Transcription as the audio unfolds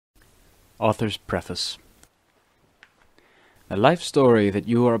Author's Preface. The life story that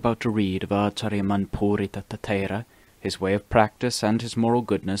you are about to read of Ajaan Mun, his way of practice and his moral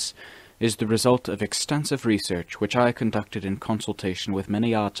goodness, is the result of extensive research which I conducted in consultation with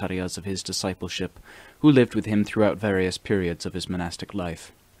many acharyas of his discipleship, who lived with him throughout various periods of his monastic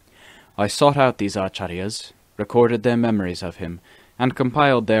life. I sought out these acharyas, recorded their memories of him, and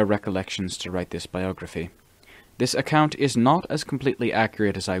compiled their recollections to write this biography. This account is not as completely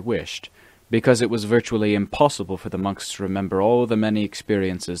accurate as I wished, because it was virtually impossible for the monks to remember all the many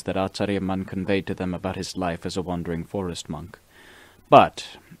experiences that Ajaan Mun conveyed to them about his life as a wandering forest monk.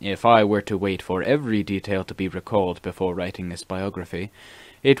 But if I were to wait for every detail to be recalled before writing this biography,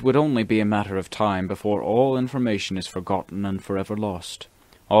 it would only be a matter of time before all information is forgotten and forever lost.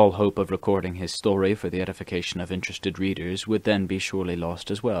 All hope of recording his story for the edification of interested readers would then be surely lost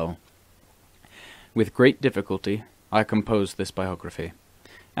as well. With great difficulty, I composed this biography,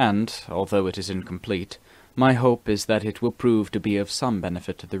 and, although it is incomplete, my hope is that it will prove to be of some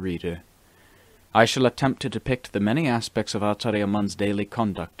benefit to the reader. I shall attempt to depict the many aspects of Ajaan Mun's daily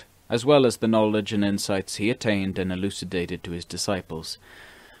conduct, as well as the knowledge and insights he attained and elucidated to his disciples.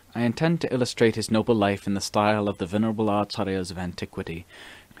 I intend to illustrate his noble life in the style of the venerable acharyas of antiquity,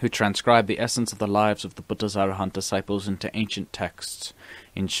 who transcribe the essence of the lives of the Buddha's Arahant disciples into ancient texts,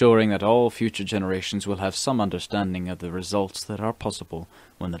 ensuring that all future generations will have some understanding of the results that are possible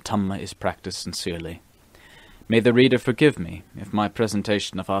when the Dhamma is practiced sincerely. May the reader forgive me if my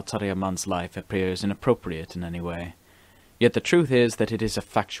presentation of Ajaan Mun's life appears inappropriate in any way. Yet the truth is that it is a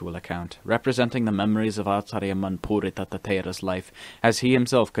factual account, representing the memories of Ajaan Mun life as he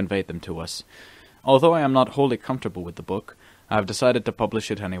himself conveyed them to us. Although I am not wholly comfortable with the book, I have decided to publish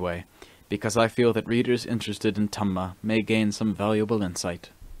it anyway, because I feel that readers interested in Dhamma may gain some valuable insight.